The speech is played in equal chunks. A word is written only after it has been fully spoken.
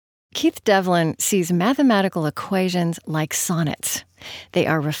Keith Devlin sees mathematical equations like sonnets. They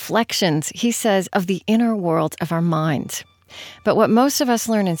are reflections, he says, of the inner world of our minds. But what most of us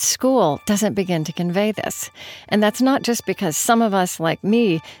learn in school doesn't begin to convey this. And that's not just because some of us, like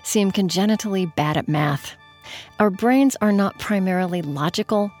me, seem congenitally bad at math. Our brains are not primarily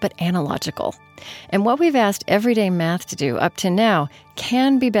logical, but analogical. And what we've asked everyday math to do up to now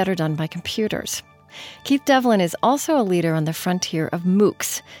can be better done by computers. Keith Devlin is also a leader on the frontier of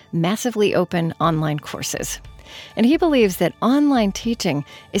MOOCs, massively open online courses. And he believes that online teaching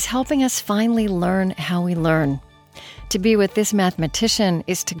is helping us finally learn how we learn. To be with this mathematician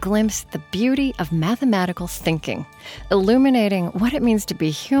is to glimpse the beauty of mathematical thinking, illuminating what it means to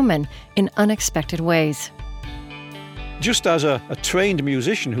be human in unexpected ways. Just as a trained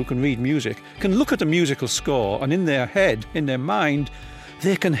musician who can read music can look at a musical score and in their head, in their mind,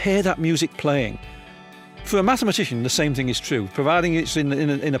 they can hear that music playing. For a mathematician, the same thing is true. Providing it's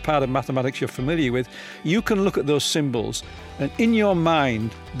in a part of mathematics you're familiar with, you can look at those symbols and in your mind,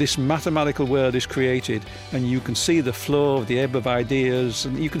 this mathematical world is created and you can see the flow, the ebb of ideas,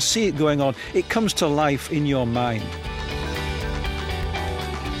 and you can see it going on. It comes to life in your mind.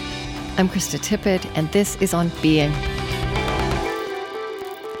 I'm Krista Tippett, and this is On Being.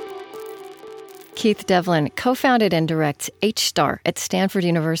 Keith Devlin co-founded and directs HSTAR at Stanford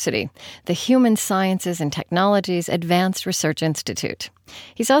University, the Human Sciences and Technologies Advanced Research Institute.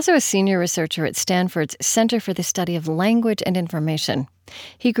 He's also a senior researcher at Stanford's Center for the Study of Language and Information.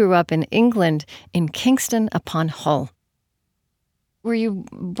 He grew up in England, in Kingston upon Hull. Were you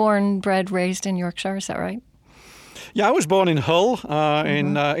born, bred, raised in Yorkshire? Is that right? Yeah, I was born in Hull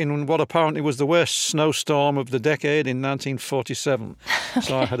in what apparently was the worst snowstorm of the decade in 1947. Okay.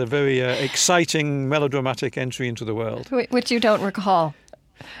 So I had a very exciting, melodramatic entry into the world. Which you don't recall.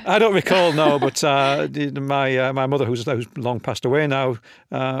 I don't recall, no, but my mother, who's long passed away now,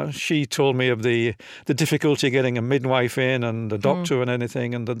 she told me of the difficulty getting a midwife in and a doctor and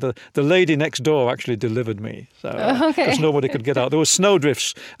anything, and the lady next door actually delivered me, so because nobody could get out. There were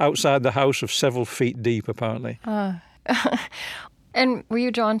snowdrifts outside the house of several feet deep, apparently. And were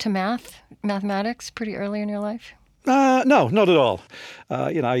you drawn to mathematics pretty early in your life? No, not at all.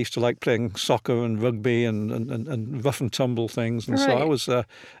 I used to like playing soccer and rugby and rough and tumble things, and so I was.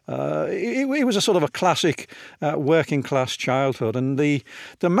 It was a sort of a classic working class childhood, and the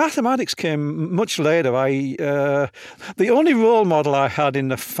mathematics came much later. The only role model I had in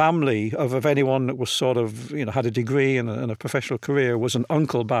the family of anyone that was sort of had a degree and a professional career was an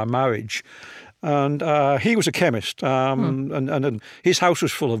uncle by marriage. And he was a chemist, and his house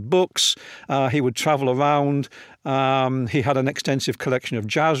was full of books. He would travel around. He had an extensive collection of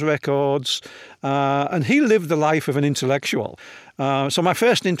jazz records, and he lived the life of an intellectual. So my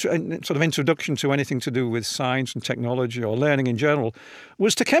first sort of introduction to anything to do with science and technology or learning in general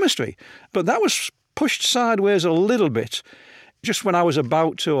was to chemistry. But that was pushed sideways a little bit. Just when I was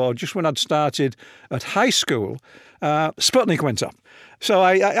about to, or just when I'd started at high school, Sputnik went up. So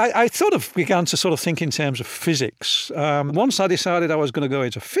I sort of began to sort of think in terms of physics. Once I decided I was going to go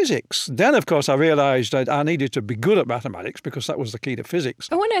into physics, then, of course, I realized that I needed to be good at mathematics because that was the key to physics.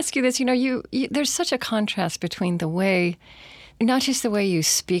 I want to ask you this. You there's such a contrast between the way, not just the way you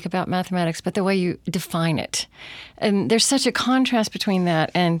speak about mathematics, but the way you define it. And there's such a contrast between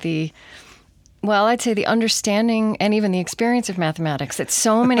that and I'd say the understanding and even the experience of mathematics that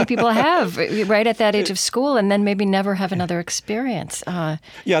so many people have right at that age of school and then maybe never have another experience.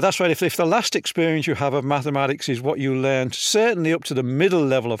 Yeah, that's right. If the last experience you have of mathematics is what you learned, certainly up to the middle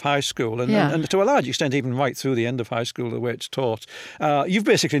level of high school, and to a large extent even right through the end of high school, the way it's taught, you've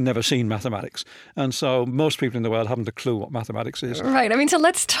basically never seen mathematics. And so most people in the world haven't a clue what mathematics is. Right. I mean, so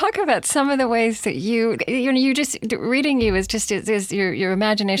let's talk about some of the ways that you just, reading you is your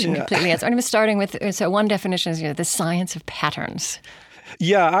imagination completely answers. I'm starting with, so one definition is the science of patterns.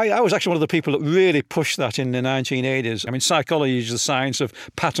 Yeah, I was actually one of the people that really pushed that in the 1980s. I mean, psychology is the science of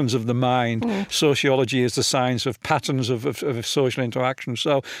patterns of the mind. Sociology is the science of patterns of social interaction.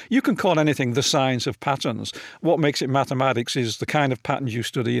 So you can call anything the science of patterns. What makes it mathematics is the kind of patterns you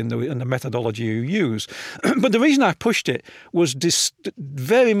study and the methodology you use. But the reason I pushed it was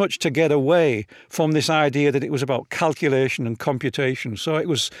very much to get away from this idea that it was about calculation and computation. So it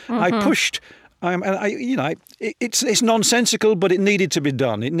was, I pushed... it's nonsensical, but it needed to be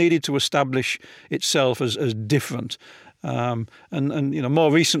done. It needed to establish itself as different. And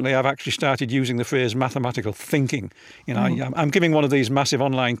more recently, I've actually started using the phrase mathematical thinking. I'm giving one of these massive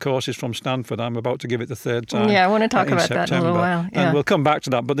online courses from Stanford. I'm about to give it the third time. Yeah, I want to talk about September. that in a little while. Yeah. And we'll come back to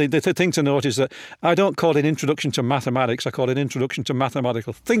that. But the thing to note is that I don't call it Introduction to Mathematics. I call it Introduction to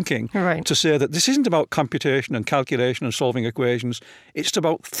Mathematical Thinking, right, to say that this isn't about computation and calculation and solving equations. It's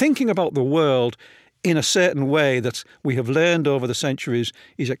about thinking about the world in a certain way that we have learned over the centuries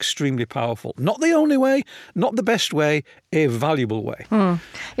is extremely powerful. Not the only way, not the best way, a valuable way.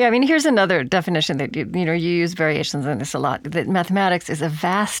 Yeah, I mean, here's another definition that you use variations on this a lot, that mathematics is a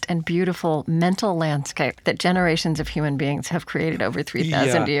vast and beautiful mental landscape that generations of human beings have created over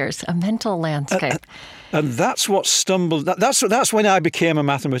 3,000 years. A mental landscape. And that's what stumbled. That's when I became a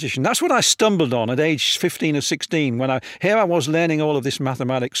mathematician. That's what I stumbled on at age 15 or 16. When I was learning all of this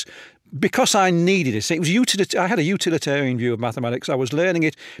mathematics because I needed it. It was I had a utilitarian view of mathematics. I was learning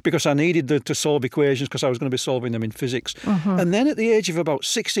it because I needed to solve equations because I was going to be solving them in physics. And then at the age of about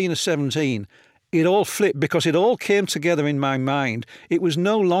 16 or 17. It all flipped because it all came together in my mind. It was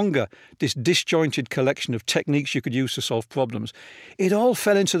no longer this disjointed collection of techniques you could use to solve problems. It all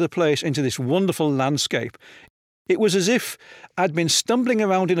fell into this wonderful landscape. It was as if I'd been stumbling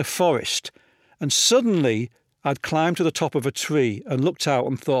around in a forest and suddenly I'd climbed to the top of a tree and looked out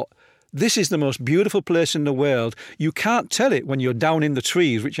and thought, this is the most beautiful place in the world. You can't tell it when you're down in the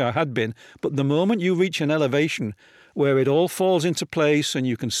trees, which I had been, but the moment you reach an elevation where it all falls into place and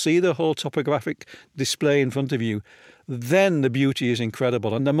you can see the whole topographic display in front of you, then the beauty is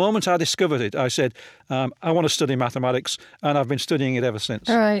incredible. And the moment I discovered it, I said, I want to study mathematics, and I've been studying it ever since.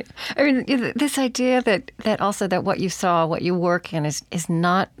 All right. I mean, this idea that also that what you saw, what you work in is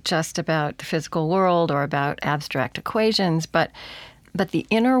not just about the physical world or about abstract equations, but the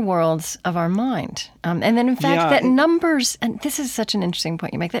inner worlds of our mind. And then, in fact, that numbers, and this is such an interesting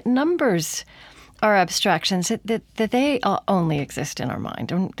point you make, that numbers are abstractions, that they only exist in our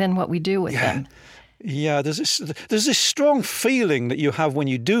mind, and then what we do with them. Yeah, there's this strong feeling that you have when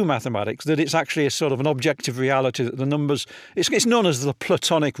you do mathematics that it's actually a sort of an objective reality, that the numbers, it's known as the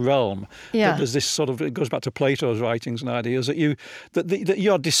Platonic realm. Yeah. That there's this sort of, it goes back to Plato's writings and ideas, that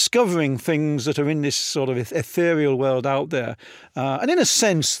you're discovering things that are in this sort of ethereal world out there. And in a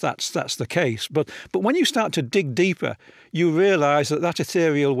sense, that's the case. But when you start to dig deeper, you realise that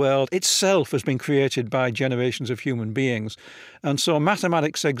ethereal world itself has been created by generations of human beings. And so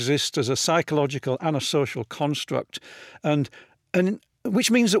mathematics exists as a psychological and a social construct. And which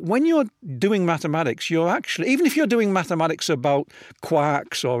means that when you're doing mathematics, you're actually, even if you're doing mathematics about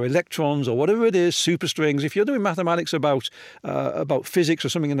quarks or electrons or whatever it is, superstrings, if you're doing mathematics about physics or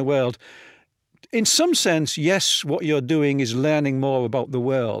something in the world, in some sense, yes, what you're doing is learning more about the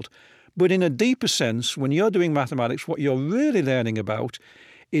world. But in a deeper sense, when you're doing mathematics, what you're really learning about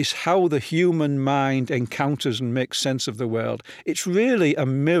is how the human mind encounters and makes sense of the world. It's really a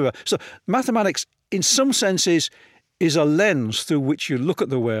mirror. So mathematics, in some senses, is a lens through which you look at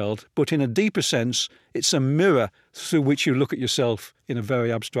the world, but in a deeper sense, it's a mirror through which you look at yourself in a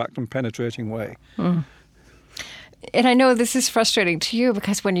very abstract and penetrating way. And I know this is frustrating to you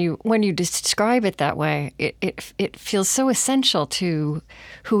because when you describe it that way, it feels so essential to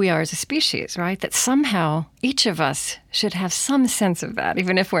who we are as a species, right? That somehow each of us should have some sense of that,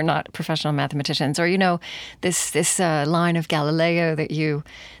 even if we're not professional mathematicians. Or this line of Galileo that you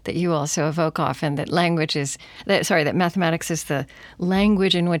also evoke often, that mathematics is the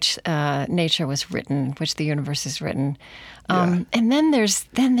language in which nature was written, which the universe is written. And then there's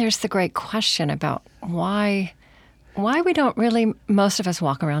the great question about why we don't really, most of us,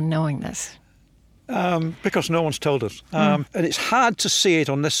 walk around knowing this. Because no one's told us. And it's hard to see it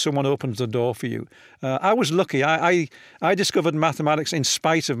unless someone opens the door for you. I was lucky. I discovered mathematics in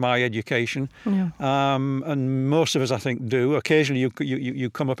spite of my education. Yeah. And most of us, I think, do. Occasionally you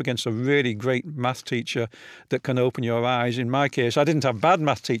come up against a really great math teacher that can open your eyes. In my case, I didn't have bad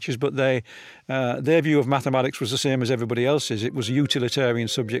math teachers, but their view of mathematics was the same as everybody else's. It was a utilitarian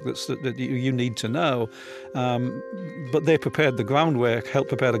subject that you need to know. But they helped prepare the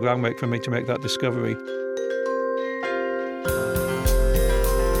groundwork for me to make that discovery.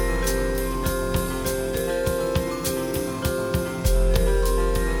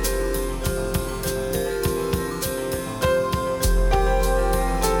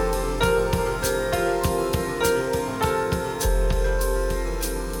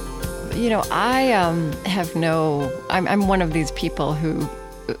 I'm one of these people who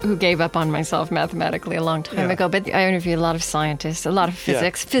who gave up on myself mathematically a long time ago, but I interviewed a lot of scientists, a lot of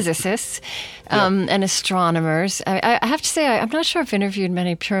physicists, and astronomers. I have to say, I'm not sure I've interviewed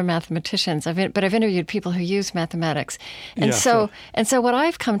many pure mathematicians, but I've interviewed people who use mathematics. And so what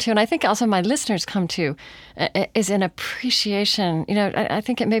I've come to, and I think also my listeners come to, is an appreciation. I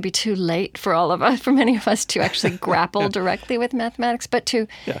think it may be too late for all of us, for many of us, to actually grapple directly with mathematics, but to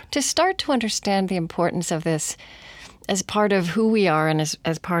start to understand the importance of this as part of who we are and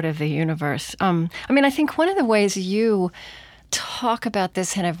as part of the universe. I think one of the ways you talk about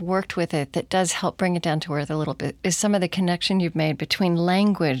this and have worked with it that does help bring it down to earth a little bit is some of the connection you've made between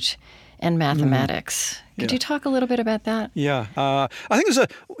language and mathematics. Could you talk a little bit about that? Yeah. I think there's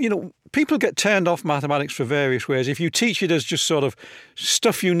people get turned off mathematics for various ways. If you teach it as just sort of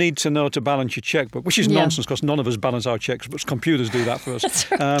stuff you need to know to balance your checkbook, which is nonsense because none of us balance our checkbooks, computers do that for us.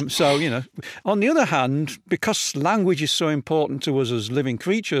 That's right. On the other hand, because language is so important to us as living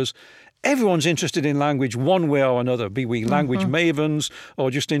creatures, everyone's interested in language one way or another, be we language mavens or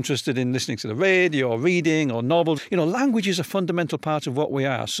just interested in listening to the radio or reading or novels. Language is a fundamental part of what we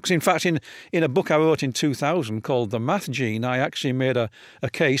are. In fact, in a book I wrote in 2000 called The Math Gene, I actually made a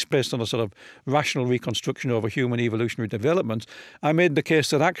case based on a sort of rational reconstruction over human evolutionary development. I made the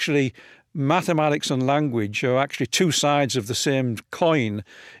case that actually mathematics and language are actually two sides of the same coin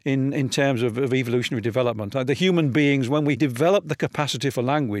in terms of evolutionary development. The human beings, when we developed the capacity for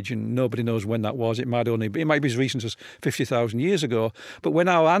language, and nobody knows when that was, it might be as recent as 50,000 years ago, but when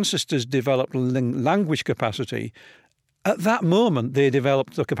our ancestors developed language capacity, at that moment they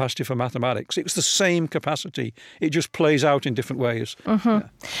developed the capacity for mathematics. It was the same capacity. It just plays out in different ways.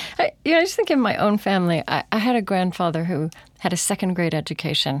 I just think in my own family, I had a grandfather who had a second grade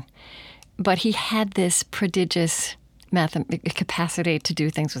education, but he had this prodigious capacity to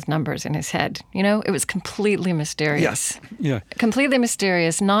do things with numbers in his head. It was completely mysterious. Yes. Yeah. Completely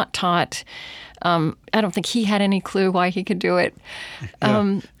mysterious, not taught. I don't think he had any clue why he could do it.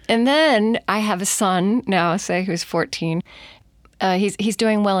 And then I have a son now, say, who's 14. He's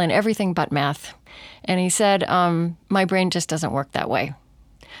doing well in everything but math. And he said, my brain just doesn't work that way.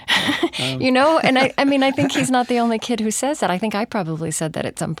 And I think he's not the only kid who says that. I think I probably said that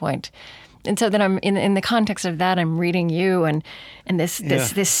at some point. And so then I'm in the context of that, I'm reading you and this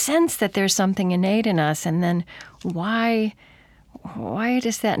sense that there's something innate in us, and then why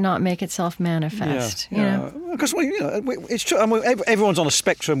does that not make itself manifest? Because it's true. Everyone's on a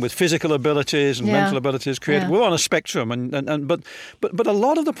spectrum with physical abilities and mental abilities. We're on a spectrum, but a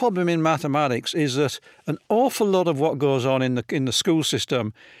lot of the problem in mathematics is that an awful lot of what goes on in the school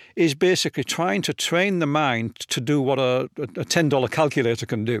system is basically trying to train the mind to do what a $10 calculator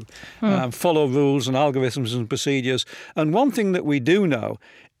can do, follow rules and algorithms and procedures. And one thing that we do know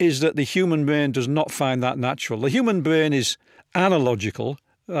is that the human brain does not find that natural. The human brain is analogical,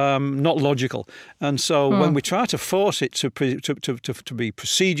 not logical. And so when we try to force it to be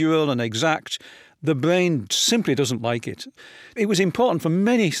procedural and exact, the brain simply doesn't like it. It was important for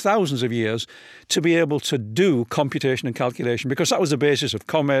many thousands of years to be able to do computation and calculation because that was the basis of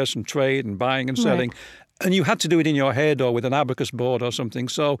commerce and trade and buying and selling. Right. And you had to do it in your head or with an abacus board or something.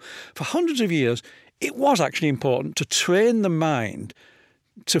 So for hundreds of years, it was actually important to train the mind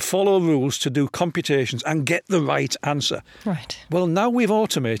to follow rules, to do computations and get the right answer. Right. Well, now we've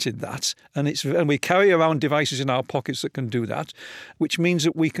automated that and we carry around devices in our pockets that can do that, which means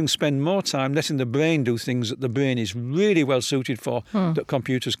that we can spend more time letting the brain do things that the brain is really well suited for that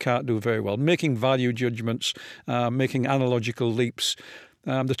computers can't do very well, making value judgments, making analogical leaps.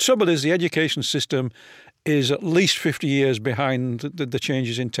 The trouble is the education system is at least 50 years behind the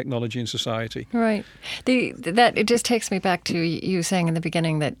changes in technology and society. Right. It just takes me back to you saying in the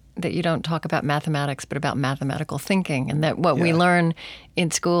beginning that you don't talk about mathematics, but about mathematical thinking, and that what we learn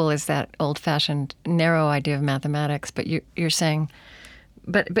in school is that old-fashioned, narrow idea of mathematics. But you're saying,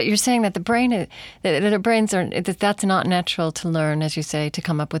 but you're saying that that's not natural to learn, as you say, to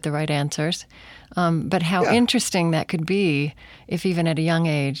come up with the right answers. But how interesting that could be if even at a young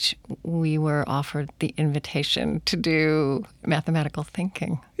age we were offered the invitation to do mathematical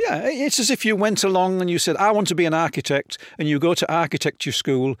thinking. Yeah, it's as if you went along and you said, I want to be an architect, and you go to architecture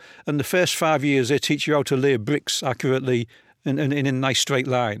school, and the first 5 years they teach you how to lay bricks accurately and in nice straight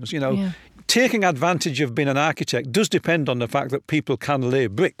lines. Taking advantage of being an architect does depend on the fact that people can lay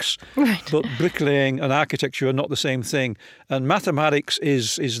bricks. Right. But bricklaying and architecture are not the same thing. And mathematics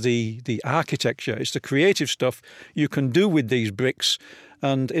is the architecture. It's the creative stuff you can do with these bricks.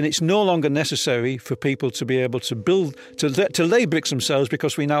 And it's no longer necessary for people to be able to build, to lay bricks themselves,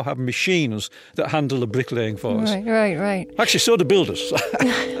 because we now have machines that handle the bricklaying for us. Right. Actually, so do builders.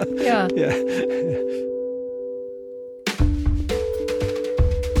 Yeah.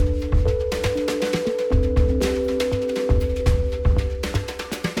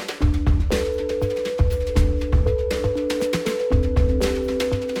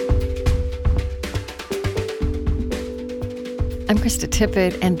 I'm Krista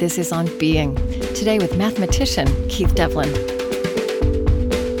Tippett, and this is On Being. Today with mathematician Keith Devlin.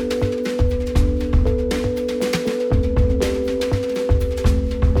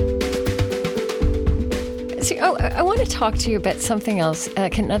 I want to talk to you about something else,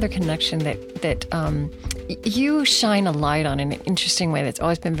 another connection that you shine a light on in an interesting way that's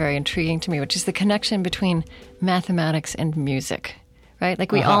always been very intriguing to me, which is the connection between mathematics and music, right?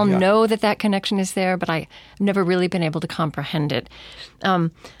 Like we all know that connection is there, but I've never really been able to comprehend it.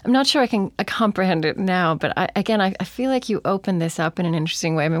 I'm not sure I can comprehend it now, but I feel like you opened this up in an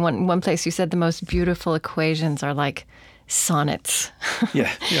interesting way. I mean, one place you said the most beautiful equations are like sonnets.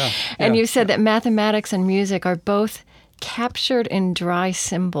 Yeah. And you said that mathematics and music are both captured in dry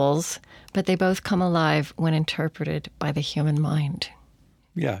symbols, but they both come alive when interpreted by the human mind.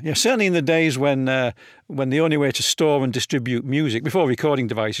 Yeah. Certainly in the days when the only way to store and distribute music before recording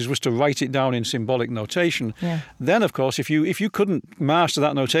devices was to write it down in symbolic notation. Yeah. Then, of course, if you couldn't master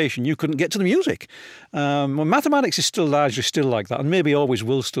that notation, you couldn't get to the music. Well, mathematics is still largely still like that, and maybe always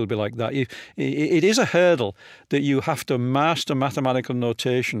will still be like that. It is a hurdle that you have to master mathematical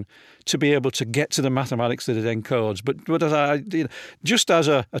notation to be able to get to the mathematics that it encodes. But just as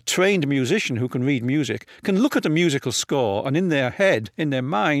a trained musician who can read music can look at a musical score and in their head, in their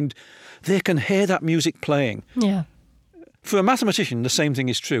mind, they can hear that music playing. Yeah. For a mathematician, the same thing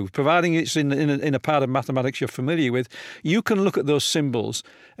is true. Providing it's in a part of mathematics you're familiar with, you can look at those symbols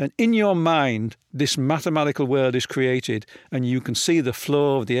and in your mind, this mathematical world is created and you can see the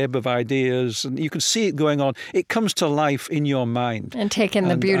flow of the ebb of ideas and you can see it going on. It comes to life in your mind. And take in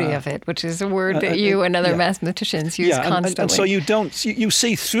the beauty of it, which is a word that you and other mathematicians use constantly. And so you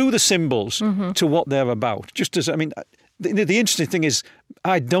see through the symbols to what they're about. Just as, the interesting thing is,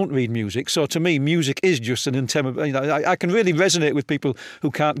 I don't read music, so to me, music is just an I can really resonate with people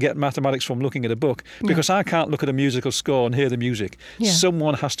who can't get mathematics from looking at a book because I can't look at a musical score and hear the music. Yeah.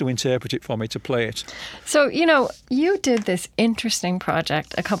 Someone has to interpret it for me to play it. So, you did this interesting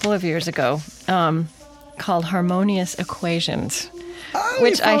project a couple of years ago called Harmonious Equations,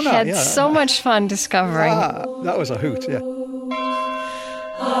 which I had so much fun discovering. That was a hoot, yeah.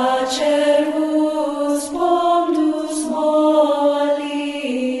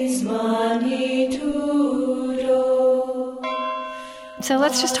 So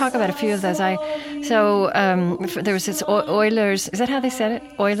let's just talk about a few of those. There was this Euler's, is that how they said it?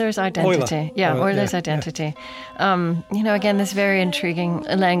 Euler's identity. Euler's identity. Yeah. Again, this very intriguing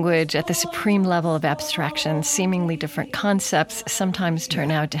language at the supreme level of abstraction. Seemingly different concepts sometimes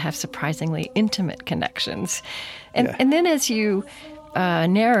turn out to have surprisingly intimate connections. And then as you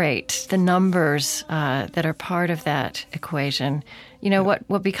narrate the numbers that are part of that equation,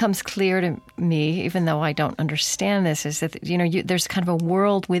 what becomes clear to me, even though I don't understand this, is that there's kind of a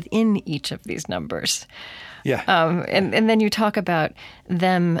world within each of these numbers. Yeah. And then you talk about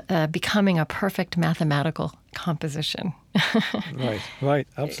them becoming a perfect mathematical composition. Right,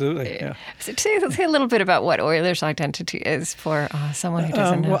 absolutely. Yeah. So say a little bit about what Euler's identity is for someone who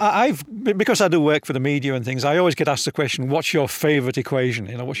doesn't know. Well, because I do work for the media and things, I always get asked the question, what's your favourite equation?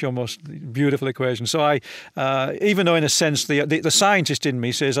 What's your most beautiful equation? So I, even though in a sense the scientist in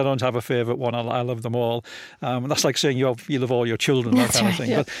me says I don't have a favourite one, I love them all. That's like saying you love all your children, that kind of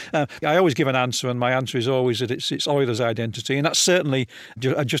thing. Yeah. But I always give an answer, and my answer is always that it's Euler's identity, and that's certainly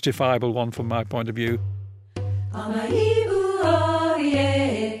a justifiable one from my point of view. There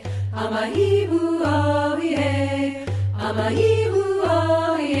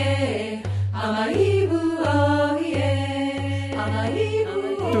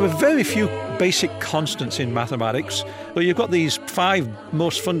are very few basic constants in mathematics, but you've got these 5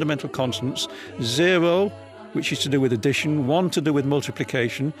 most fundamental constants: 0, which is to do with addition, 1 to do with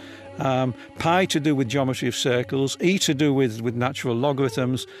multiplication, pi to do with geometry of circles, e to do with natural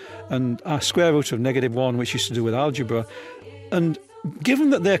logarithms, and square root of -1, which is to do with algebra. And given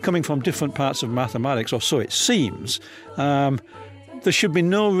that they're coming from different parts of mathematics, or so it seems, there should be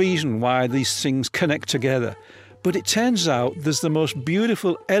no reason why these things connect together. But it turns out there's the most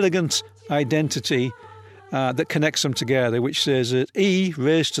beautiful, elegant identity that connects them together, which says that e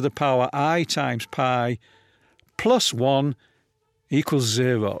raised to the power I times pi plus 1 equals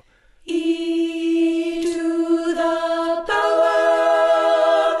 0. E to the power.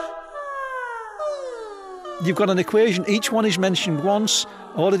 You've got an equation, each one is mentioned once.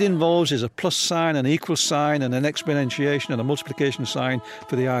 All it involves is a plus sign, an equal sign, and an exponentiation and a multiplication sign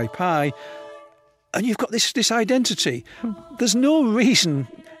for the I pi. And you've got this identity. There's no reason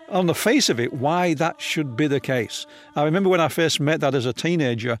on the face of it why that should be the case. I remember when I first met that as a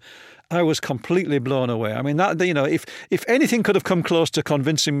teenager, I was completely blown away. I mean, that, if anything could have come close to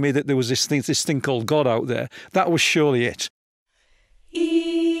convincing me that there was this thing called God out there, that was surely it.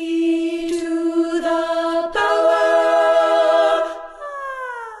 E to the power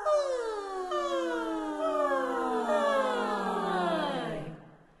I.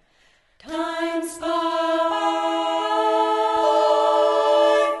 Times pi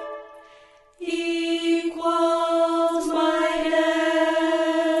equals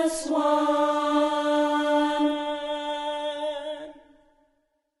 -1.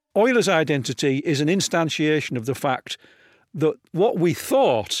 Euler's identity is an instantiation of the fact that what we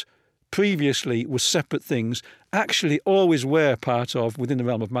thought previously was separate things actually always were part of, within the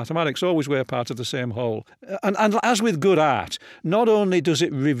realm of mathematics, always were part of the same whole. And as with good art, not only does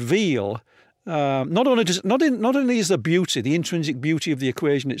it reveal, not only is the beauty, the intrinsic beauty of the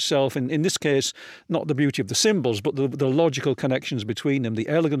equation itself, in this case, not the beauty of the symbols, but the logical connections between them, the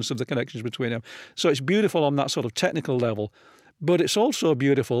elegance of the connections between them. So it's beautiful on that sort of technical level, but it's also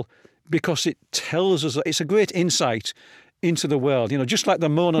beautiful because it tells us, it's a great insight into the world. Just like the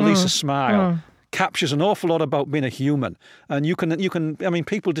Mona Lisa smile captures an awful lot about being a human. And you can,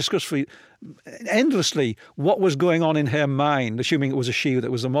 people discuss endlessly what was going on in her mind, assuming it was a she that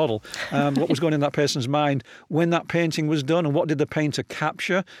was the model, what was going on in that person's mind when that painting was done, and what did the painter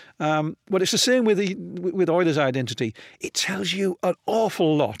capture. But it's the same with Euler's identity. It tells you an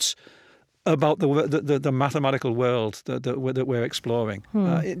awful lot about the mathematical world that we're exploring.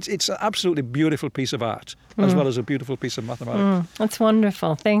 It's an absolutely beautiful piece of art, as well as a beautiful piece of mathematics. That's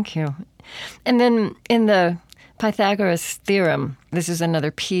wonderful. Thank you. And then in the Pythagoras theorem, this is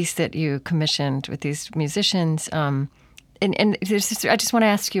another piece that you commissioned with these musicians. And I just want to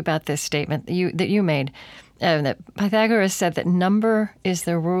ask you about this statement that you made. That Pythagoras said that number is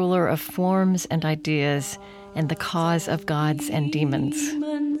the ruler of forms and ideas and the cause of gods and demons.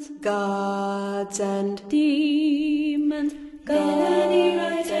 Gods and demons.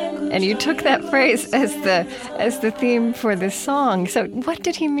 And you took that phrase as the theme for this song. So what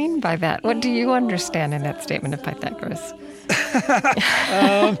did he mean by that? What do you understand in that statement of Pythagoras?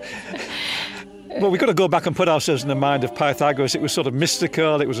 Well, we've got to go back and put ourselves in the mind of Pythagoras. It was sort of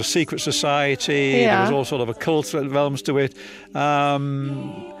mystical. It was a secret society. Yeah. There was all sort of occult realms to it.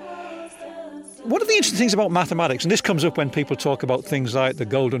 One of the interesting things about mathematics, and this comes up when people talk about things like the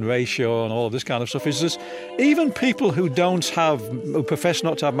golden ratio and all of this kind of stuff, is this: even people who profess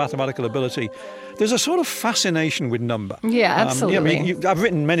not to have mathematical ability, there's a sort of fascination with number. Yeah, absolutely. I've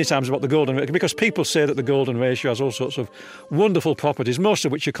written many times about the golden ratio because people say that the golden ratio has all sorts of wonderful properties, most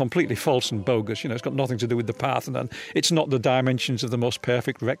of which are completely false and bogus. It's got nothing to do with the path, and it's not the dimensions of the most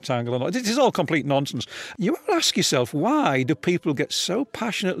perfect rectangle. And it is all complete nonsense. You have to ask yourself, why do people get so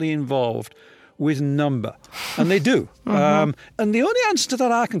passionately involved with number? And they do. And the only answer to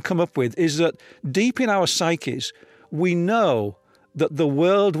that I can come up with is that deep in our psyches, we know that the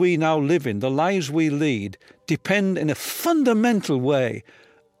world we now live in, the lives we lead, depend in a fundamental way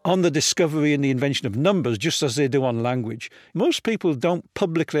on the discovery and the invention of numbers, just as they do on language. Most people don't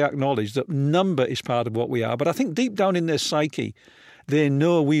publicly acknowledge that number is part of what we are, but I think deep down in their psyche, they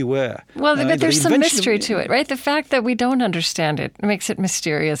know we were. Well, but there's some mystery to it, right? The fact that we don't understand it makes it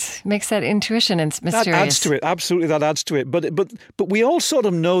mysterious, makes that intuition mysterious. That adds to it. Absolutely, that adds to it. But we all sort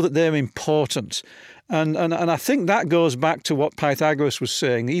of know that they're important. And I think that goes back to what Pythagoras was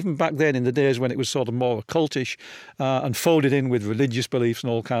saying, even back then in the days when it was sort of more occultish and folded in with religious beliefs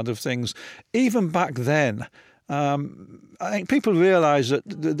and all kinds of things. Even back then, I think people realised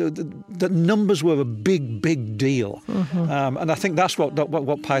that numbers were a big, big deal, and I think that's what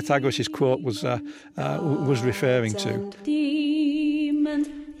Pythagoras' quote was referring to. Demons.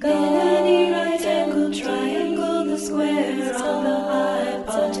 Any right angle triangle, the square on the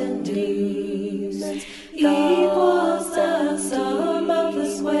hypotenuse equals the sum of the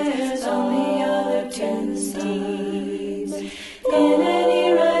squares on the other two steves. In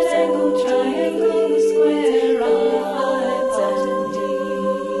any right angle triangle, the square on the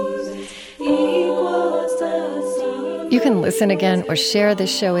hypotenuse equals the sum. You can listen again or share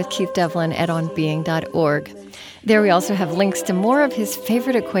this show with Keith Devlin at onbeing.org. There we also have links to more of his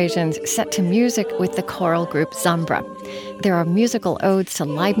favorite equations set to music with the choral group Zambra. There are musical odes to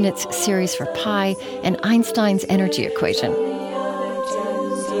Leibniz's series for pi and Einstein's energy equation.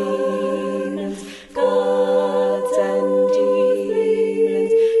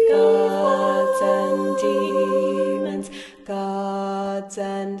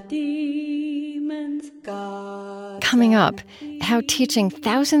 Coming up, how teaching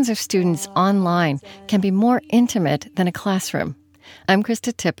thousands of students online can be more intimate than a classroom. I'm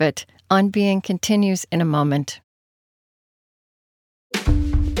Krista Tippett. On Being continues in a moment. I'm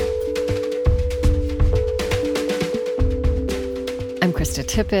Krista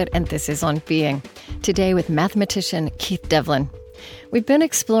Tippett, and this is On Being. Today with mathematician Keith Devlin. We've been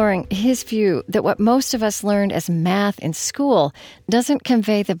exploring his view that what most of us learned as math in school doesn't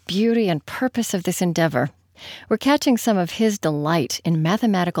convey the beauty and purpose of this endeavor. We're catching some of his delight in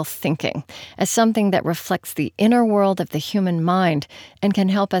mathematical thinking as something that reflects the inner world of the human mind and can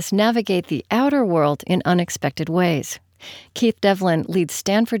help us navigate the outer world in unexpected ways. Keith Devlin leads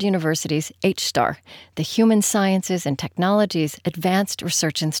Stanford University's HSTAR, the Human Sciences and Technologies Advanced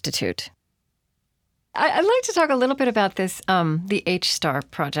Research Institute. I'd like to talk a little bit about this, the HSTAR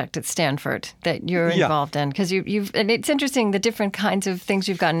project at Stanford that you're involved in, because and it's interesting the different kinds of things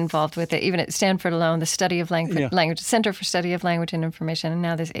you've gotten involved with. Even at Stanford alone, the study of language, Center for Study of Language and Information, and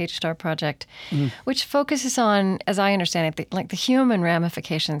now this HSTAR project, which focuses on, as I understand it, the human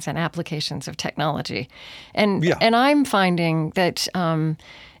ramifications and applications of technology, and I'm finding that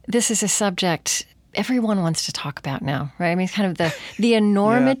this is a subject everyone wants to talk about now, right? I mean, kind of the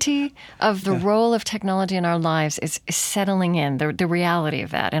enormity of the role of technology in our lives is settling in, the reality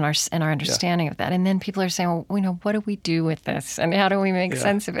of that and our understanding of that. And then people are saying, well, what do we do with this? And how do we make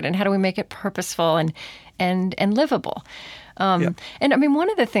sense of it? And how do we make it purposeful and livable? And I mean, one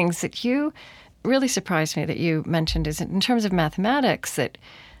of the things that you really surprised me that you mentioned is in terms of mathematics that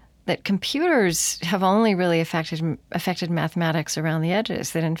computers have only really affected mathematics around the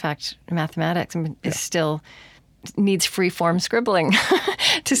edges, that in fact mathematics is still needs free-form scribbling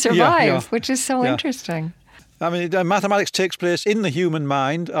to survive, which is so interesting. I mean, mathematics takes place in the human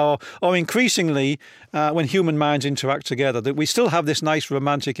mind, or increasingly when human minds interact together. That we still have this nice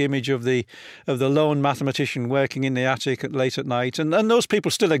romantic image of the lone mathematician working in the attic late at night, and those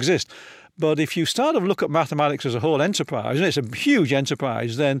people still exist. But if you start to look at mathematics as a whole enterprise, and it's a huge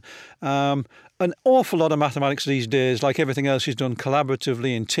enterprise, then an awful lot of mathematics these days, like everything else, is done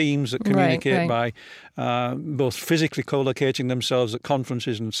collaboratively in teams that communicate by both physically co-locating themselves at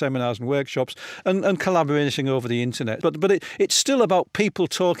conferences and seminars and workshops and collaborating over the internet. But it's still about people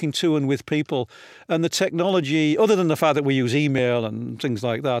talking to and with people. And the technology, other than the fact that we use email and things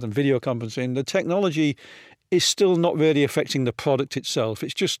like that and video conferencing, the technology is still not really affecting the product itself.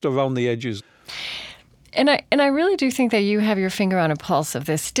 It's just around the edges. And I really do think that you have your finger on a pulse of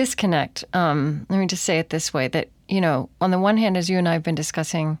this disconnect. Let me just say it this way, that, on the one hand, as you and I have been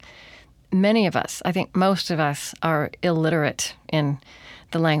discussing, many of us, I think most of us, are illiterate in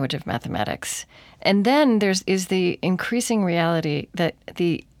the language of mathematics. And then is the increasing reality that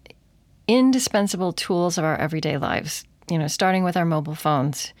the indispensable tools of our everyday lives, starting with our mobile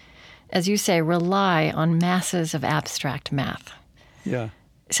phones, as you say, rely on masses of abstract math. Yeah.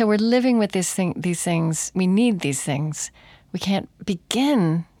 So we're living with these things. We need these things. We can't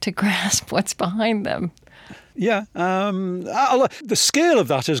begin to grasp what's behind them. Yeah. The scale of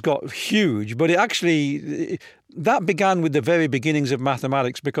that has got huge, but that began with the very beginnings of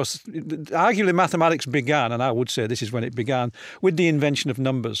mathematics, because arguably mathematics began, and I would say this is when it began, with the invention of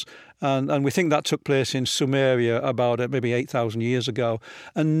numbers. And we think that took place in Sumeria about maybe 8,000 years ago.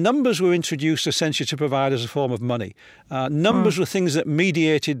 And numbers were introduced essentially to provide as a form of money. Numbers were things that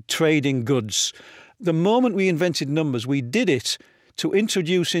mediated trading goods. The moment we invented numbers, we did it to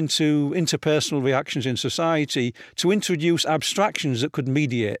introduce into interpersonal reactions in society, to introduce abstractions that could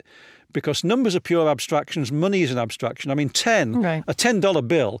mediate. Because numbers are pure abstractions, money is an abstraction. I mean, a $10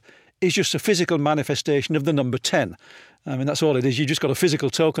 bill is just a physical manifestation of the number 10. I mean, that's all it is. You just got a physical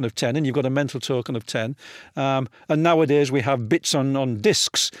token of 10 and you've got a mental token of 10. And nowadays we have bits on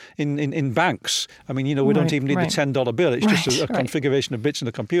discs in banks. I mean, we don't even need the $10 bill. It's just a configuration of bits in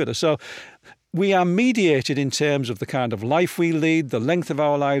the computer. So we are mediated in terms of the kind of life we lead, the length of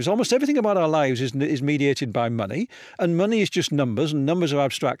our lives. Almost everything about our lives is mediated by money. And money is just numbers, and numbers are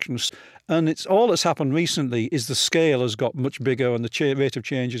abstractions. And it's all that's happened recently is the scale has got much bigger and the rate of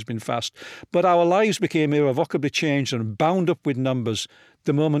change has been fast. But our lives became irrevocably changed and bound up with numbers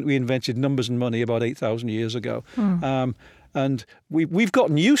the moment we invented numbers and money about 8,000 years ago. And we've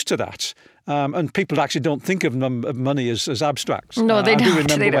gotten used to that. And people actually don't think of money as abstracts. No, they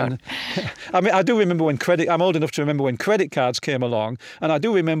don't. I do remember when I'm old enough to remember when credit cards came along. And I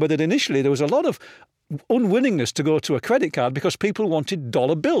do remember that initially there was a lot of unwillingness to go to a credit card because people wanted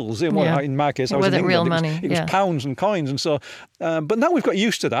dollar bills. In my case, I was in England. Real money. It was pounds and coins, and so. But now we've got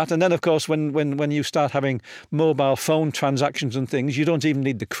used to that, and then of course, when you start having mobile phone transactions and things, you don't even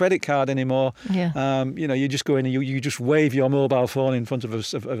need the credit card anymore. Yeah. You just go in and you just wave your mobile phone in front of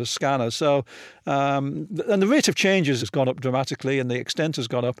a scanner. So, and the rate of changes has gone up dramatically, and the extent has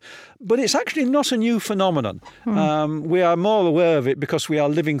gone up. But it's actually not a new phenomenon. We are more aware of it because we are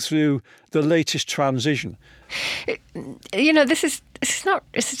living through the latest transition. This is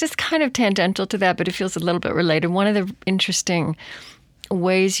just kind of tangential to that, but it feels a little bit related. One of the interesting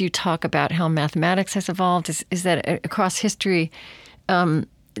ways you talk about how mathematics has evolved is that across history,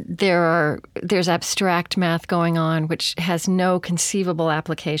 there's abstract math going on, which has no conceivable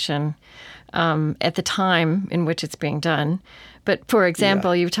application at the time in which it's being done. But for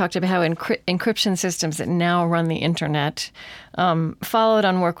example, you've talked about how encryption systems that now run the internet followed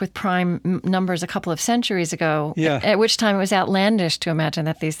on work with prime numbers a couple of centuries ago, at which time it was outlandish to imagine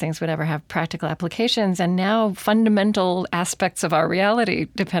that these things would ever have practical applications. And now fundamental aspects of our reality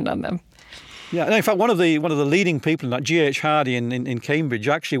depend on them. Yeah, and in fact, one of the leading people in that, G.H. Hardy in Cambridge,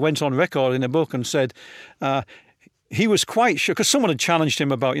 actually went on record in a book and said he was quite sure, because someone had challenged him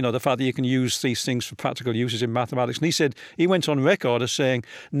about, the fact that you can use these things for practical uses in mathematics. And he said, he went on record as saying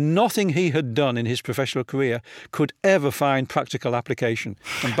nothing he had done in his professional career could ever find practical application.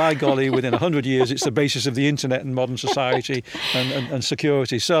 And by golly, within 100 years, it's the basis of the internet and modern society and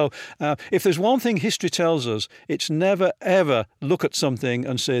security. So if there's one thing history tells us, it's never, ever look at something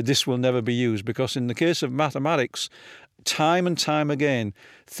and say this will never be used. Because in the case of mathematics, time and time again,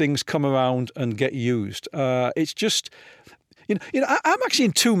 things come around and get used. It's just, I'm actually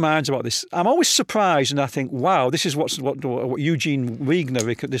in two minds about this. I'm always surprised, and I think, wow, this is what Eugene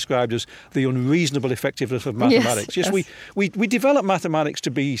Wigner described as the unreasonable effectiveness of mathematics. Yes. We develop mathematics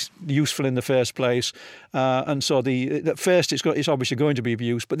to be useful in the first place, and so at first it's obviously going to be of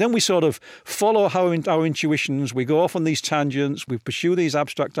use. But then we sort of follow our intuitions. We go off on these tangents. We pursue these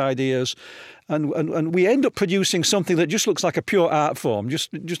abstract ideas. And we end up producing something that just looks like a pure art form,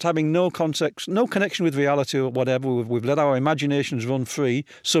 just having no context, no connection with reality or whatever. We've let our imaginations run free,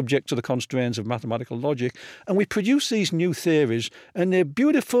 subject to the constraints of mathematical logic. And we produce these new theories, and they're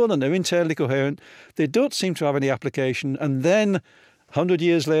beautiful and they're internally coherent. They don't seem to have any application. And then 100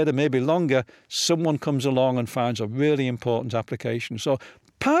 years later, maybe longer, someone comes along and finds a really important application. So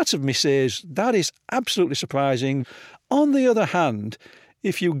part of me says that is absolutely surprising. On the other hand,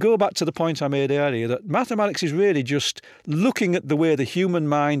 if you go back to the point I made earlier, that mathematics is really just looking at the way the human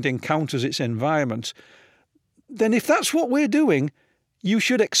mind encounters its environment, then if that's what we're doing, you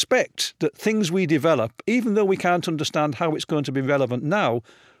should expect that things we develop, even though we can't understand how it's going to be relevant now,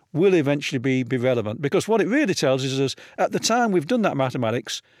 will eventually be relevant. Because what it really tells us is, at the time we've done that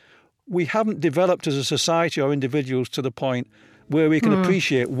mathematics, we haven't developed as a society or individuals to the point where we can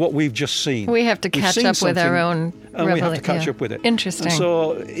appreciate what we've just seen. We have to catch up with our own and we have to catch up with it. Interesting. And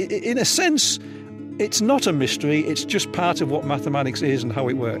so, in a sense, it's not a mystery. It's just part of what mathematics is and how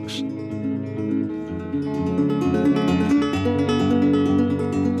it works.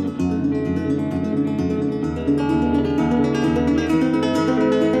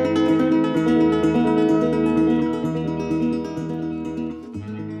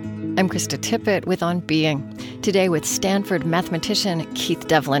 I'm Krista Tippett with On Being, today with Stanford mathematician Keith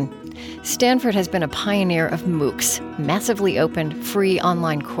Devlin. Stanford has been a pioneer of MOOCs, massively open, free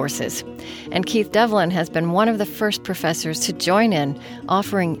online courses. And Keith Devlin has been one of the first professors to join in,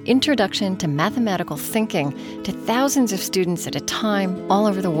 offering Introduction to Mathematical Thinking to thousands of students at a time all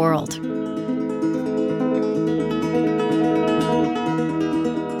over the world.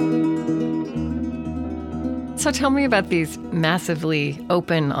 So tell me about these massively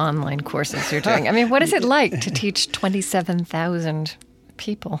open online courses you're doing. I mean, what is it like to teach 27,000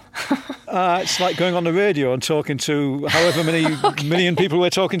 people? It's like going on the radio and talking to however many million people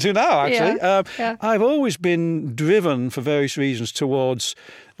we're talking to now, actually. I've always been driven, for various reasons, towards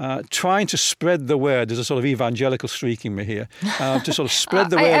trying to spread the word. There's a sort of evangelical streak in me here, to sort of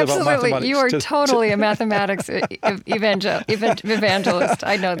spread the word about mathematics. You are totally a mathematics evangelist.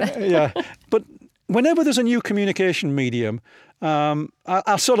 I know that. Yeah, but whenever there's a new communication medium,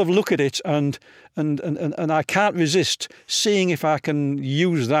 I'll sort of look at it and I can't resist seeing if I can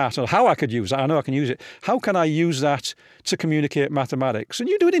use that, or how I could use that. I know I can use it. How can I use that to communicate mathematics? And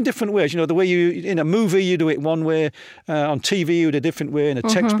you do it in different ways. The way in a movie you do it one way, on TV you do it a different way, in a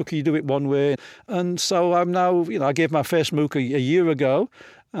textbook you do it one way. And so I'm now, I gave my first MOOC a year ago.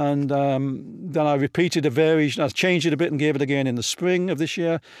 And then I repeated I changed it a bit and gave it again in the spring of this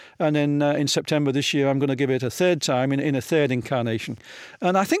year. And then in September this year, I'm going to give it a third time in a third incarnation.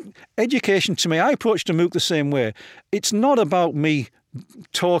 And I think education, to me, I approach the MOOC the same way. It's not about me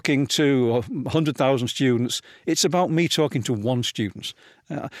talking to 100,000 students. It's about me talking to one student.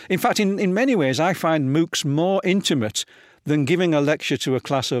 In fact, in many ways, I find MOOCs more intimate than giving a lecture to a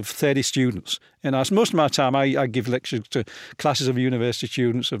class of 30 students. And as most of my time, I give lectures to classes of university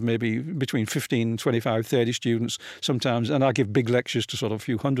students of maybe between 15, 25, 30 students sometimes, and I give big lectures to sort of a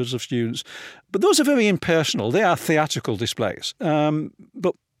few hundreds of students. But those are very impersonal. They are theatrical displays.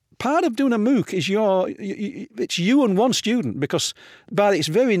 But part of doing a MOOC is it's you and one student, because by its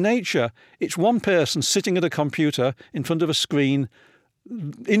very nature, it's one person sitting at a computer in front of a screen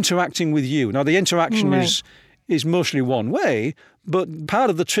interacting with you. Now, the interaction is mostly one way, but part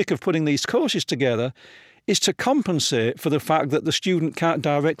of the trick of putting these courses together is to compensate for the fact that the student can't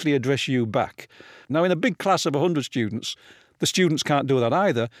directly address you back. Now, in a big class of 100 students, the students can't do that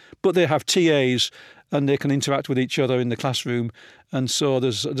either, but they have TAs and they can interact with each other in the classroom, and so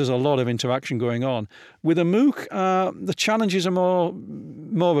there's a lot of interaction going on. With a MOOC, the challenges are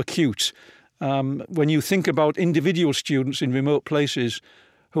more acute. When you think about individual students in remote places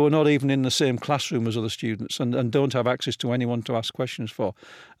who are not even in the same classroom as other students and don't have access to anyone to ask questions for,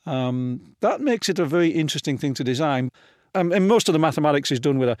 that makes it a very interesting thing to design. And most of the mathematics is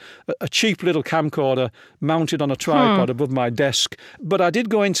done with a cheap little camcorder mounted on a tripod above my desk. But I did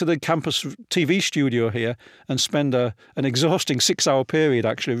go into the campus TV studio here and spend an exhausting 6-hour period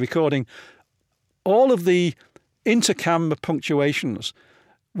actually recording all of the inter-camera punctuations,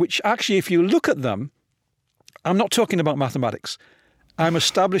 which actually, if you look at them, I'm not talking about mathematics. I'm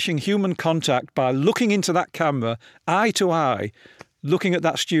establishing human contact by looking into that camera, eye to eye, looking at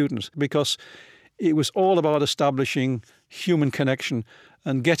that student, because it was all about establishing human connection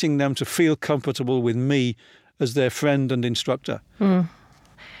and getting them to feel comfortable with me as their friend and instructor.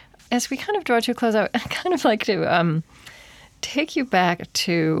 As we kind of draw to a close, I'd kind of like to take you back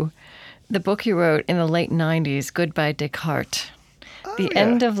to the book you wrote in the late 90s, Goodbye Descartes. The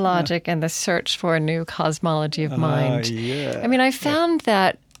End of Logic and the Search for a New Cosmology of Mind. I mean, I found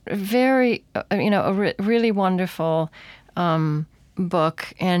that very, a really wonderful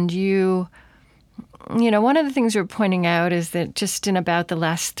book. And one of the things you're pointing out is that just in about the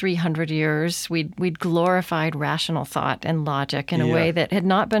last 300 years, we'd glorified rational thought and logic in a way that had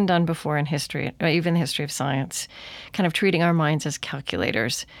not been done before in history, or even the history of science, kind of treating our minds as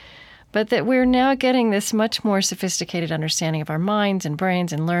calculators. But that we're now getting this much more sophisticated understanding of our minds and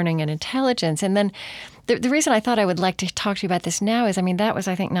brains and learning and intelligence. And then the reason I thought I would like to talk to you about this now is, that was,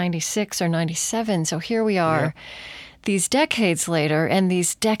 I think, 96 or 97. So here we are these decades later, and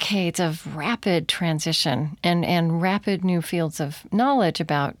these decades of rapid transition and rapid new fields of knowledge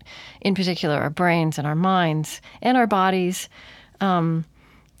about, in particular, our brains and our minds and our bodies.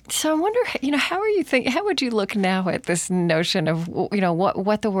 So I wonder, how would you look now at this notion of,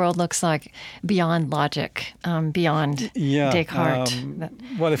 what the world looks like beyond logic, beyond Descartes?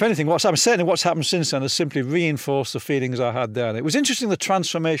 Well, if anything, what's happened since then has simply reinforced the feelings I had then. It was interesting, the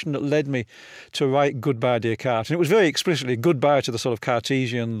transformation that led me to write Goodbye Descartes. And it was very explicitly goodbye to the sort of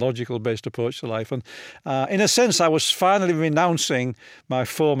Cartesian, logical-based approach to life. And in a sense, I was finally renouncing my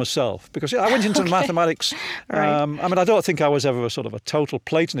former self, because I went into mathematics. I don't think I was ever a sort of a total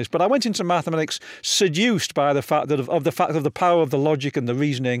Platonist, but I went into mathematics seduced by the fact of the power of the logic and the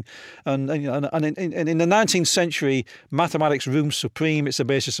reasoning, and in the 19th century, mathematics rooms supreme. It's the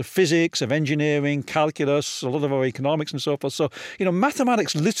basis of physics, of engineering, calculus, a lot of our economics and so forth. So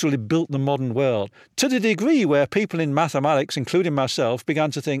mathematics literally built the modern world to the degree where people in mathematics, including myself, began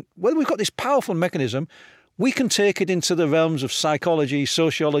to think, well, we've got this powerful mechanism. We can take it into the realms of psychology,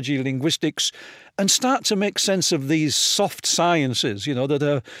 sociology, linguistics, and start to make sense of these soft sciences, that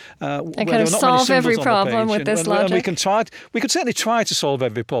are and kind of solve every problem with this logic. And we could certainly try to solve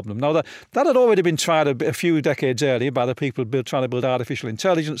every problem. Now, that had already been tried a few decades earlier by the people trying to build artificial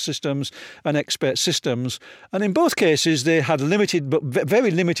intelligence systems and expert systems. And in both cases, they had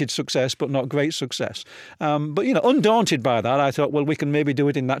very limited success, but not great success. But undaunted by that, I thought, well, we can maybe do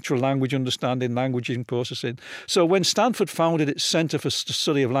it in natural language understanding, languaging, processing. So when Stanford founded its Center for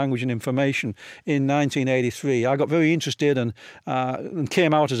Study of Language and Information in 1983, I got very interested and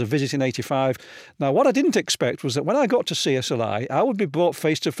came out as a visit in 85. Now, what I didn't expect was that when I got to CSLI, I would be brought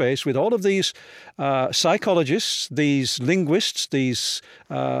face to face with all of these psychologists, these linguists, these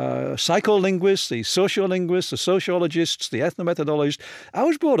psycholinguists, these sociolinguists, the sociologists, the ethnomethodologists. I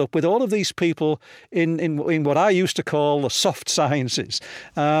was brought up with all of these people in what I used to call the soft sciences,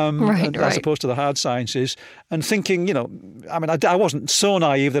 as opposed to the hard sciences, and thinking, I wasn't so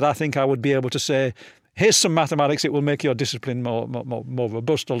naive that I think I would be able to say, here's some mathematics, it will make your discipline more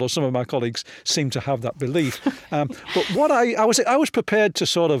robust, although some of my colleagues seem to have that belief. But what I was prepared to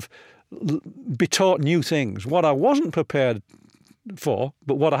sort of be taught new things. What I wasn't prepared for,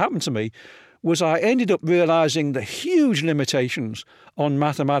 but what happened to me, was I ended up realizing the huge limitations on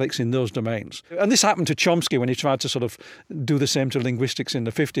mathematics in those domains. And this happened to Chomsky when he tried to sort of do the same to linguistics in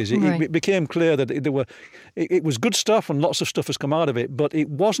the 50s. It became clear that it was good stuff and lots of stuff has come out of it, but it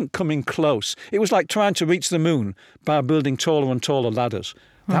wasn't coming close. It was like trying to reach the moon by building taller and taller ladders.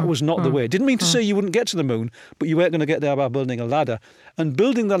 That was not the way. It didn't mean to say you wouldn't get to the moon, but you weren't going to get there by building a ladder. And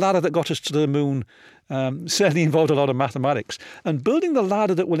building the ladder that got us to the moon certainly involved a lot of mathematics. And building the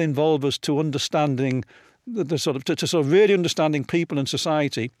ladder that will involve us to understanding the sort of to sort of really understanding people and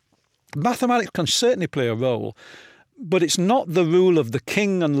society, mathematics can certainly play a role, but it's not the rule of the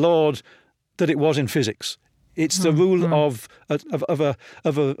king and lord that it was in physics. It's the rule of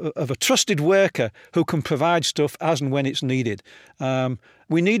a trusted worker who can provide stuff as and when it's needed.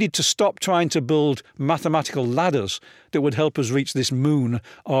 We needed to stop trying to build mathematical ladders that would help us reach this moon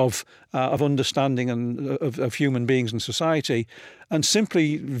of understanding and of human beings and society, and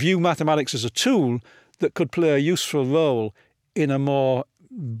simply view mathematics as a tool that could play a useful role in a more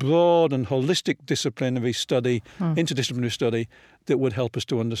broad and holistic disciplinary study, interdisciplinary study, that would help us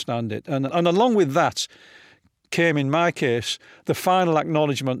to understand it. And along with that came, in my case, the final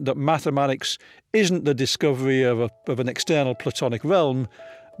acknowledgement that mathematics isn't the discovery of an external Platonic realm,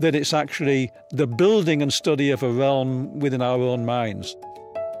 that it's actually the building and study of a realm within our own minds.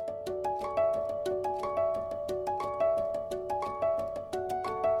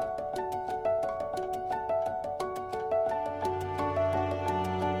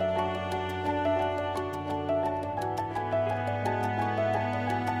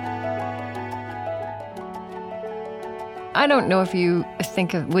 I don't know if you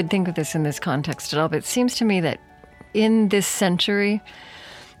would think of this in this context at all, but it seems to me that in this century,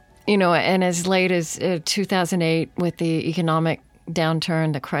 and as late as 2008 with the economic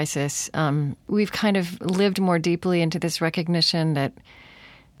downturn, the crisis, we've kind of lived more deeply into this recognition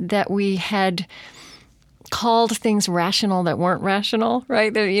that we had called things rational that weren't rational,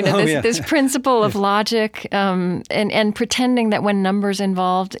 right? This principle of logic, and pretending that when numbers are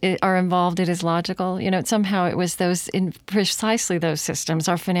involved, it is logical. Somehow it was precisely those systems,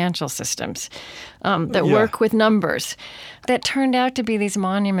 our financial systems, that work with numbers, that turned out to be these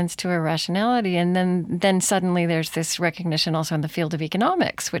monuments to irrationality. And then suddenly there's this recognition also in the field of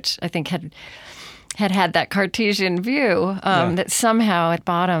economics, which I think had that Cartesian view that somehow at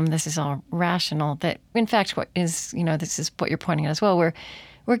bottom this is all rational. That in fact, this is what you're pointing out as well.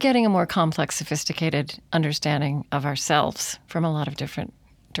 We're getting a more complex, sophisticated understanding of ourselves from a lot of different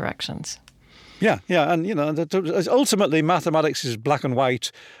directions. Yeah, and ultimately mathematics is black and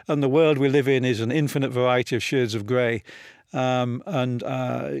white, and the world we live in is an infinite variety of shades of grey.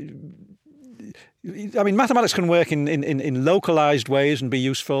 Mathematics can work in localized ways and be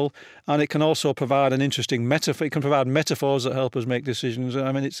useful, and it can also provide an interesting metaphor. It can provide metaphors that help us make decisions.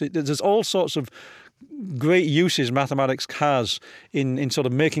 There's all sorts of great uses mathematics has in sort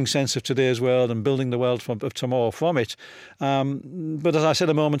of making sense of today's world and building the world of tomorrow from it. But as I said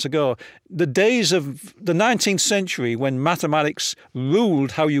a moment ago, the days of the 19th century when mathematics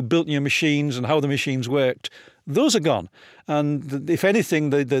ruled how you built your machines and how the machines worked, those are gone. And if anything,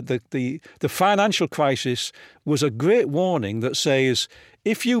 the financial crisis was a great warning that says,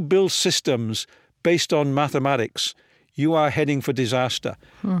 if you build systems based on mathematics, you are heading for disaster.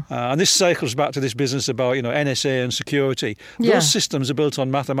 And this cycles back to this business about NSA and security. Those systems are built on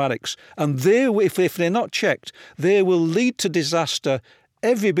mathematics, and if they're not checked, they will lead to disaster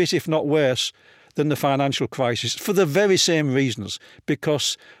every bit, if not worse, than the financial crisis, for the very same reasons,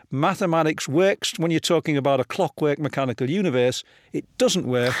 because mathematics works when you're talking about a clockwork mechanical universe. It doesn't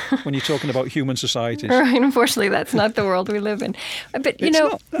work when you're talking about human societies. Right. Unfortunately, that's not the world we live in. But it's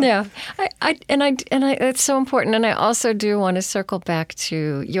so important. And I also do want to circle back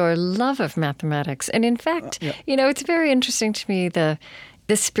to your love of mathematics. And in fact, it's very interesting to me the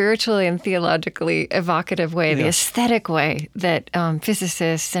spiritually and theologically evocative way, the aesthetic way that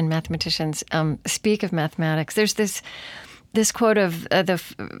physicists and mathematicians speak of mathematics. There's this quote of the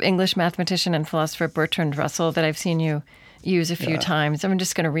English mathematician and philosopher Bertrand Russell that I've seen you use a few times. I'm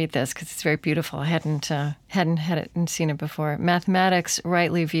just going to read this because it's very beautiful. I hadn't had it and seen it before. Mathematics,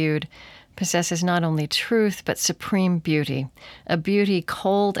 rightly viewed, possesses not only truth but supreme beauty, a beauty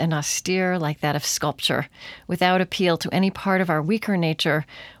cold and austere like that of sculpture, without appeal to any part of our weaker nature,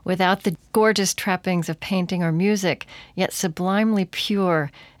 without the gorgeous trappings of painting or music, yet sublimely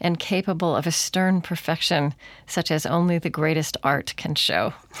pure and capable of a stern perfection, such as only the greatest art can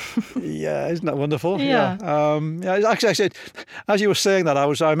show. Yeah, isn't that wonderful? Yeah. Actually, as you were saying that,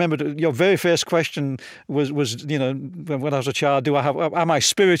 I remembered your very first question was when I was a child, am I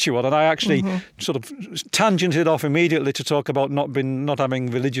spiritual? And I actually sort of tangented off immediately to talk about not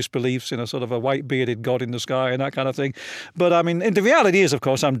having religious beliefs in a sort of a white bearded God in the sky and that kind of thing. But the reality is, of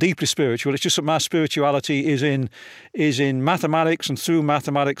course, I'm deeply spiritual. It's just that my spirituality is in mathematics, and through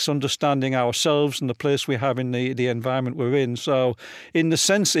mathematics understanding ourselves and the place we have in the environment we're in. So in the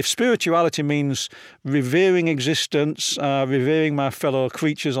sense, if spirituality means revering existence, revering my fellow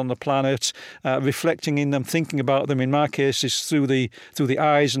creatures on the planet, reflecting in them, thinking about them, in my case is through the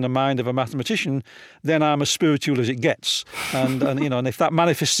eyes and the mind of a mathematician, then I'm as spiritual as it gets. And and if that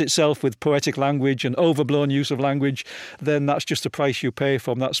manifests itself with poetic language and overblown use of language, then that's just the price you pay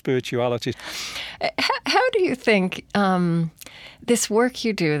from that spirituality. How do you think this work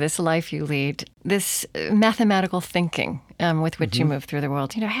you do, this life you lead, this mathematical thinking with which you move through the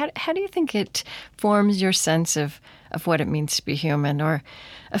world, how do you think it forms your sense of what it means to be human or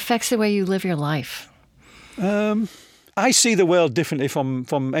affects the way you live your life? I see the world differently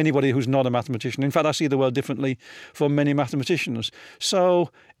from anybody who's not a mathematician. In fact, I see the world differently from many mathematicians.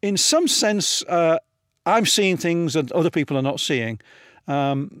 So in some sense, I'm seeing things that other people are not seeing.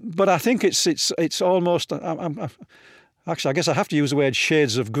 But I think it's almost... Actually, I guess I have to use the word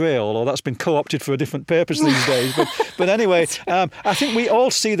shades of grey, although that's been co-opted for a different purpose these days. But anyway, I think we all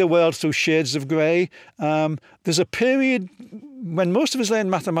see the world through shades of grey. There's a period, when most of us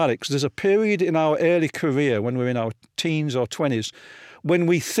learn mathematics, there's a period in our early career, when we're in our teens or 20s, when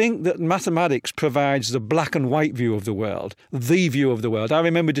we think that mathematics provides the black and white view of the world, the view of the world. I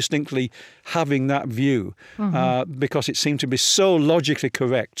remember distinctly having that view because it seemed to be so logically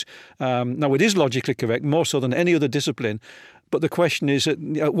correct. Now, it is logically correct, more so than any other discipline. But the question is, at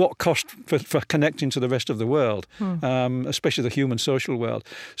what cost for connecting to the rest of the world, especially the human social world?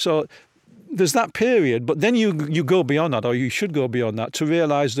 So there's that period, but then you go beyond that, or you should go beyond that, to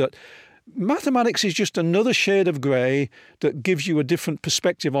realise that mathematics is just another shade of grey that gives you a different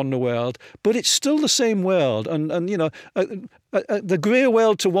perspective on the world, but it's still the same world. And the grey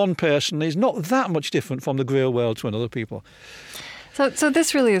world to one person is not that much different from the grey world to another people. So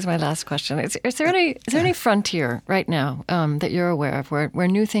this really is my last question. Is there any frontier right now that you're aware of where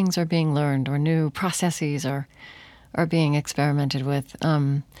new things are being learned or new processes are being experimented with?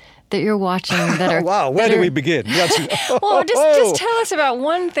 That you're watching that are... Wow, where do we begin? Well, just tell us about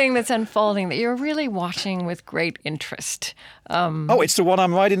one thing that's unfolding that you're really watching with great interest. It's the one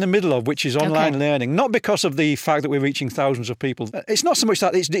I'm right in the middle of, which is online learning. Not because of the fact that we're reaching thousands of people. It's not so much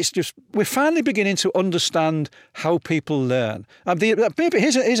that, it's just we're finally beginning to understand how people learn.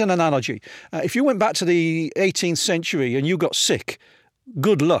 Here's an analogy. If you went back to the 18th century and you got sick,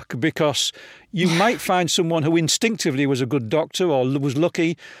 good luck, because you might find someone who instinctively was a good doctor or was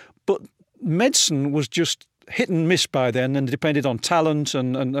lucky, but medicine was just hit and miss by then, and depended on talent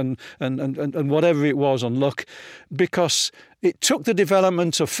and whatever it was, on luck, because it took the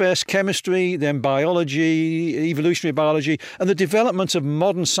development of first chemistry, then biology, evolutionary biology, and the development of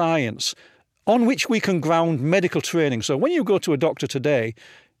modern science on which we can ground medical training. So when you go to a doctor today,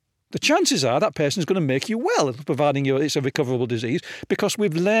 the chances are that person is going to make you well, providing it's a recoverable disease, because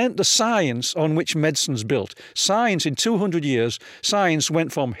we've learned the science on which medicine's built. Science, in 200 years, science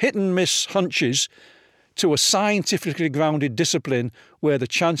went from hit and miss hunches to a scientifically grounded discipline where the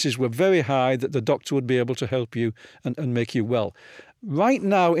chances were very high that the doctor would be able to help you and make you well. Right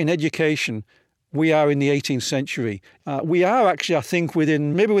now in education, we are in the 18th century. We are actually, I think,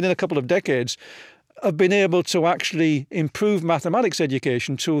 within a couple of decades, have been able to actually improve mathematics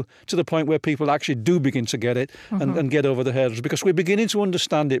education to the point where people actually do begin to get it and get over the hurdles, because we're beginning to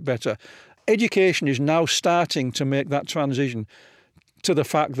understand it better. Education is now starting to make that transition to the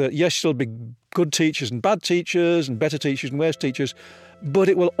fact that, yes, there'll be good teachers and bad teachers and better teachers and worse teachers, but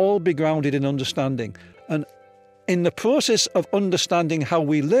it will all be grounded in understanding. And in the process of understanding how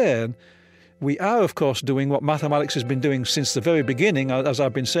we learn, we are, of course, doing what mathematics has been doing since the very beginning, as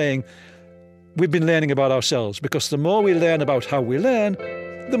I've been saying. We've been learning about ourselves, because the more we learn about how we learn,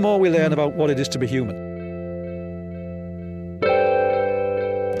 the more we learn about what it is to be human.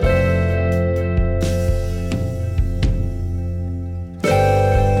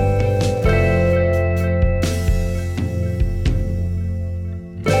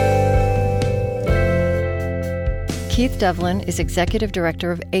 Keith Devlin is Executive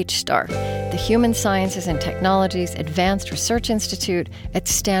Director of HSTAR, the Human Sciences and Technologies Advanced Research Institute at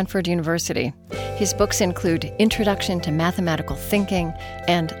Stanford University. His books include Introduction to Mathematical Thinking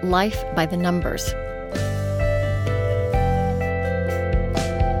and Life by the Numbers.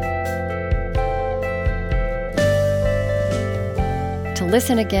 To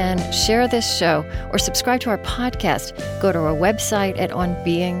listen again, share this show, or subscribe to our podcast, go to our website at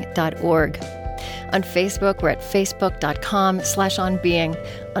onbeing.org. On Facebook, we're at facebook.com/onbeing.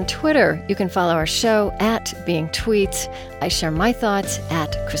 On Twitter, you can follow our show at BeingTweets. I share my thoughts at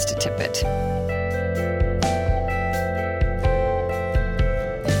Krista Tippett.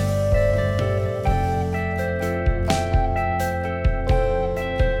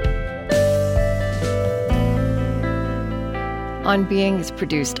 On Being is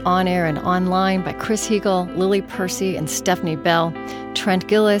produced on air and online by Chris Heagle, Lily Percy, and Stephanie Bell. Trent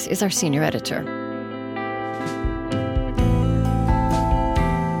Gillis is our senior editor.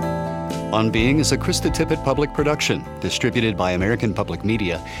 On Being is a Krista Tippett public production, distributed by American Public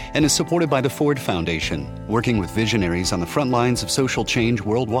Media, and is supported by the Ford Foundation, working with visionaries on the front lines of social change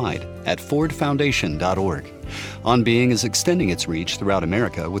worldwide at fordfoundation.org. On Being is extending its reach throughout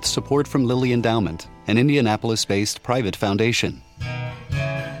America with support from Lilly Endowment, an Indianapolis-based private foundation.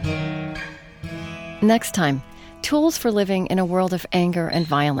 Next time, tools for living in a world of anger and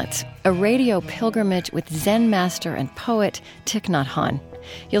violence, a radio pilgrimage with Zen master and poet Thich Nhat Hanh.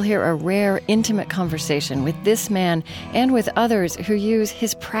 You'll hear a rare, intimate conversation with this man and with others who use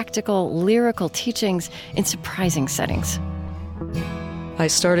his practical, lyrical teachings in surprising settings. I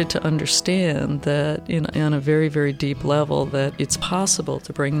started to understand that on a very, very deep level that it's possible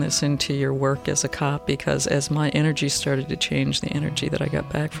to bring this into your work as a cop, because as my energy started to change, the energy that I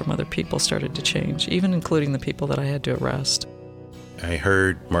got back from other people started to change, even including the people that I had to arrest. I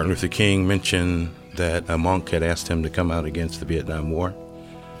heard Martin Luther King mention that a monk had asked him to come out against the Vietnam War,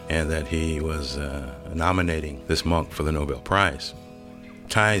 and that he was nominating this monk for the Nobel Prize.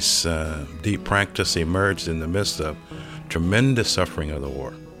 Thay's deep practice emerged in the midst of tremendous suffering of the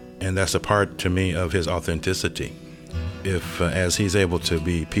war, and that's a part to me of his authenticity. If as he's able to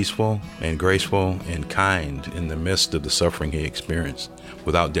be peaceful and graceful and kind in the midst of the suffering he experienced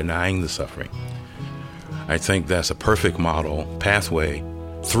without denying the suffering, I think that's a perfect model pathway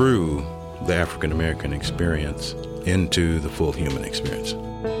through the African American experience into the full human experience.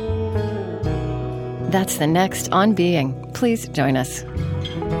 That's the next On Being. Please join us.